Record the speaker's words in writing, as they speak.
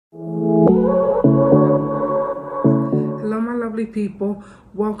lovely people.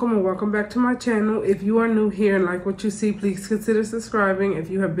 Welcome and welcome back to my channel. If you are new here and like what you see, please consider subscribing. If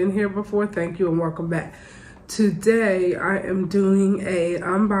you have been here before, thank you and welcome back. Today I am doing a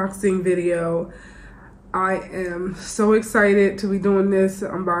unboxing video. I am so excited to be doing this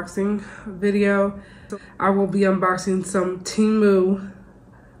unboxing video. I will be unboxing some Temu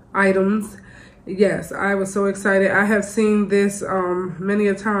items. Yes, I was so excited. I have seen this many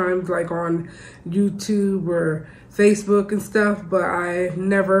a times, like on YouTube or Facebook and stuff, but I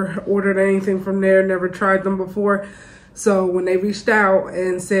never ordered anything from there, never tried them before. So when they reached out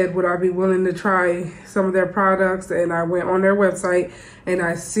and said, would I be willing to try some of their products, and I went on their website and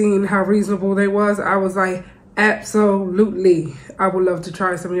I seen how reasonable they was, I was like, absolutely, I would love to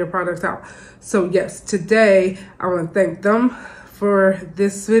try some of your products out. So yes, today I want to thank them for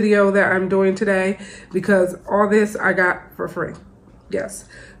this video that I'm doing today, because all this I got for free. Yes,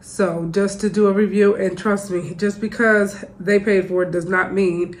 so just to do a review, and trust me, just because they paid for it does not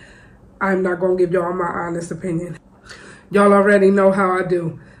mean I'm not gonna give y'all my honest opinion. Y'all already know how I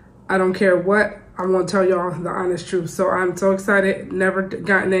do. I don't care what, I'm gonna tell y'all the honest truth. So I'm so excited, never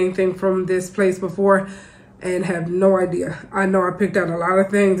gotten anything from this place before and have no idea. I know I picked out a lot of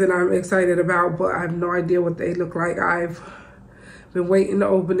things and I'm excited about, but I have no idea what they look like. I've been waiting to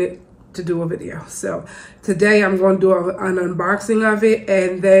open it to do a video. So today I'm going to do an unboxing of it,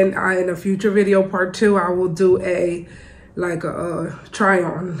 and then in a future video, part 2, I will do a try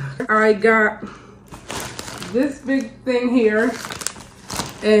on. I got this big thing here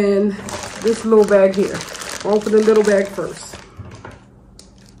and this little bag here. I'll open the little bag first.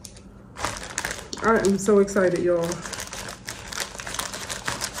 I am so excited, y'all.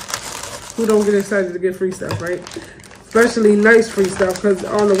 Who don't get excited to get free stuff, right? Especially nice free stuff, because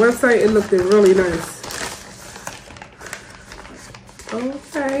on the website it looked really nice.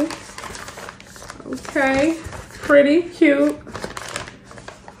 Okay, pretty cute,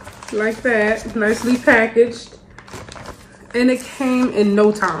 like that, nicely packaged, and it came in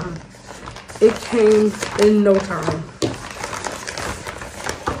no time. It came in no time.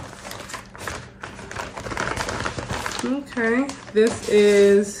 Okay, this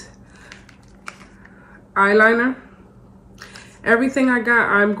is eyeliner. Everything I got,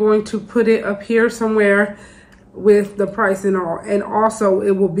 I'm going to put it up here somewhere with the price and all. And also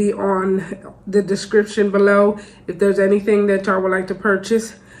it will be on the description below. If there's anything that y'all would like to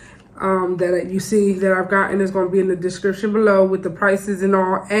purchase that you see that I've gotten, is going to be in the description below with the prices and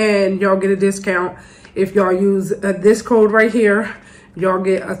all. And y'all get a discount. If y'all use this code right here, y'all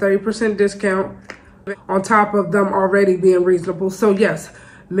get a 30% discount on top of them already being reasonable. So yes,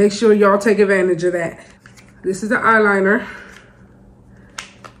 make sure y'all take advantage of that. This is the eyeliner.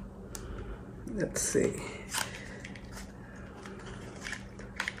 Let's see.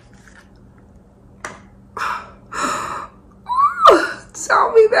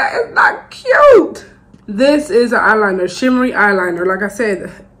 Tell me that is not cute. This is an eyeliner, shimmery eyeliner. Like I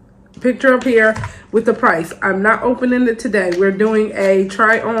said, picture up here with the price. I'm not opening it today. We're doing a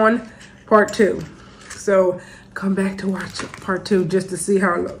try on part 2. So come back to watch part 2 just to see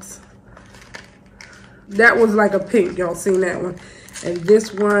how it looks. That was like a pink, y'all seen that one. And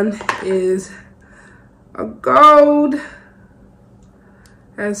this one is a gold.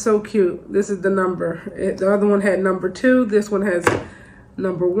 That's so cute. This is the number. The other one had number 2. This one has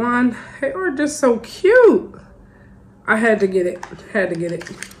number 1. They are just so cute. I had to get it. Had to get it.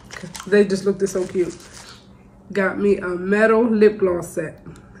 They just looked so cute. Got me a metal lip gloss set.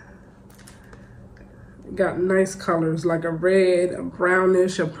 Got nice colors like a red, a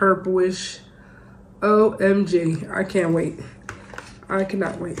brownish, a purplish. OMG. I can't wait. I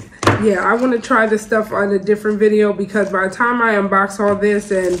cannot wait. Yeah, I want to try this stuff on a different video, because by the time I unbox all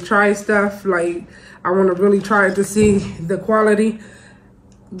this and try stuff, like, I want to really try it to see the quality.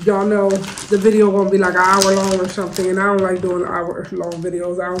 Y'all know the video gonna be like an hour long or something, and I don't like doing hour long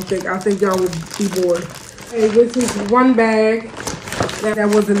videos. I think y'all would be bored. Hey, this is one bag that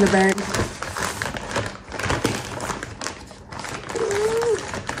was in the bag.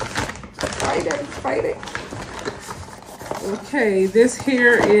 Fight it. Okay, this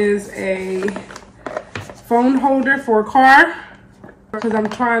here is a phone holder for a car, because I'm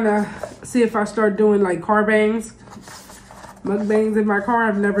trying to see if I start doing like car bangs, mukbangs in my car.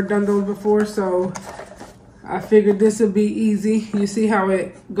 I've never done those before, so I figured this would be easy. You see how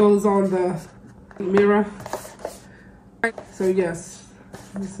it goes on the mirror? So yes,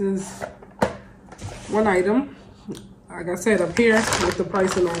 this is one item. Like I said, up here with the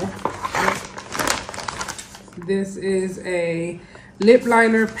price and all. This is a lip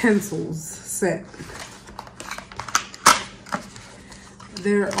liner pencils set.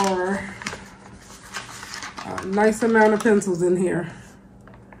 There are A nice amount of pencils in here.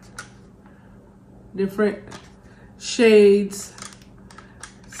 Different shades.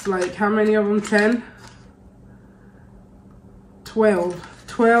 It's like, how many of them? 10?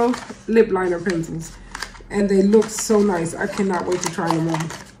 12 lip liner pencils. And they look so nice. I cannot wait to try them on.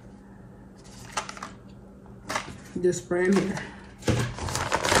 This brand here.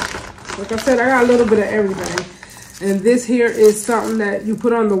 Like I said, I got a little bit of everything. And this here is something that you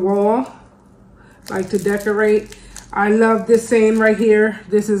put on the wall, like to decorate. I love this saying right here.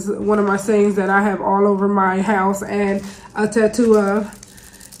 This is one of my sayings that I have all over my house and a tattoo of,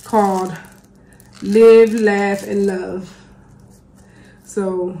 called Live, Laugh, and Love.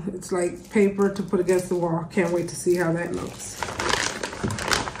 So it's like paper to put against the wall. Can't wait to see how that looks.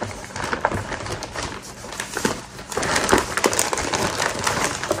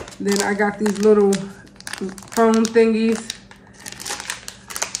 Then I got these little phone thingies.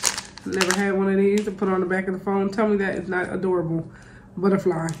 Never had one of these to put on the back of the phone. Tell me that is not adorable.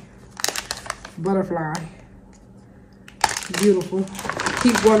 Butterfly. Butterfly. Beautiful.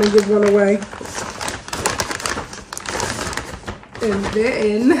 Keep one and give one away. And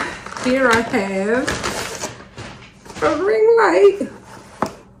then here I have a ring light.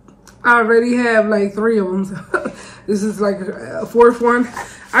 I already have like 3 of them. This is like a 4th one.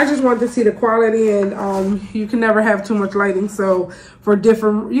 I just want to see the quality, and you can never have too much lighting. So for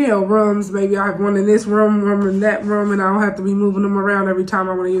different, rooms, maybe I have one in this room, one in that room, and I don't have to be moving them around every time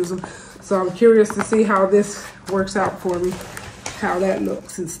I want to use them. So I'm curious to see how this works out for me, how that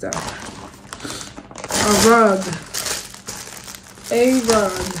looks and stuff. A rug. A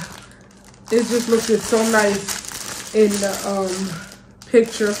rug. It just looks so nice in the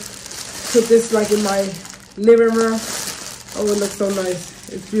picture. Put this like in my living room. Oh, it looks so nice.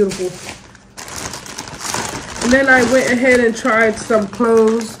 It's beautiful. And then I went ahead and tried some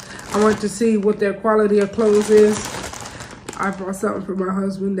clothes. I wanted to see what their quality of clothes is. I bought something for my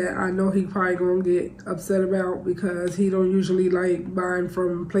husband that I know he probably gonna get upset about because he don't usually like buying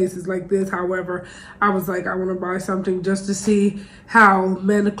from places like this. However, I was like, I want to buy something just to see how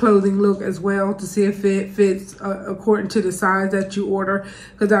men's clothing look as well, to see if it fits according to the size that you order.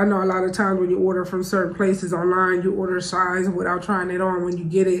 Because I know a lot of times when you order from certain places online, you order a size without trying it on. When you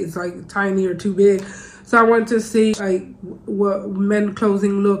get it, it's like tiny or too big. So I wanted to see like what men's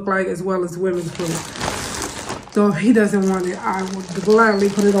clothing look like as well as women's clothes. So if he doesn't want it, I will gladly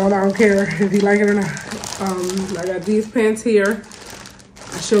put it on. I don't care if he like it or not. I got these pants here.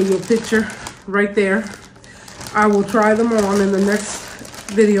 I'll show you a picture right there. I will try them on in the next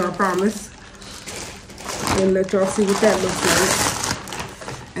video, I promise. And let y'all see what that looks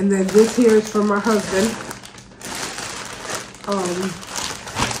like. And then this here is for my husband.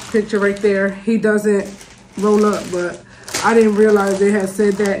 Picture right there. He doesn't roll up, but I didn't realize they had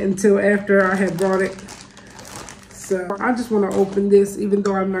said that until after I had brought it. So I just want to open this, even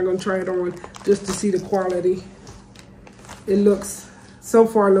though I'm not going to try it on, just to see the quality. It looks, so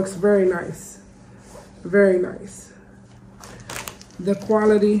far looks very nice. Very nice. The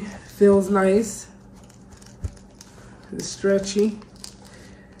quality feels nice. It's stretchy.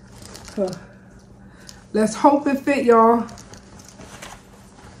 Let's hope it fit, y'all.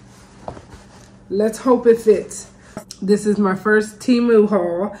 Let's hope it fits. This is my first Temu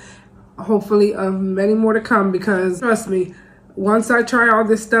haul. Hopefully many more to come, because trust me, once I try all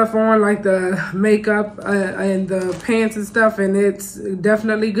this stuff on, like the makeup and the pants and stuff, and it's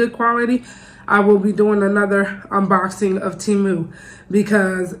definitely good quality, I will be doing another unboxing of Temu,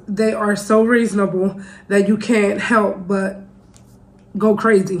 because they are so reasonable that you can't help but go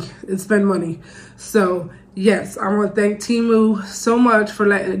crazy and spend money. So yes, I want to thank Temu so much for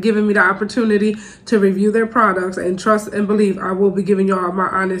giving me the opportunity to review their products, and trust and believe I will be giving y'all my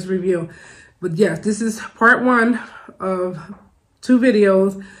honest review. But yes, this is part 1 of 2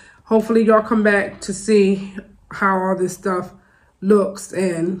 videos. Hopefully y'all come back to see how all this stuff looks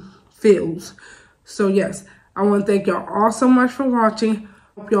and feels. So yes, I want to thank y'all all so much for watching.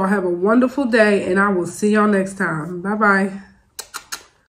 Hope y'all have a wonderful day, and I will see y'all next time. Bye-bye.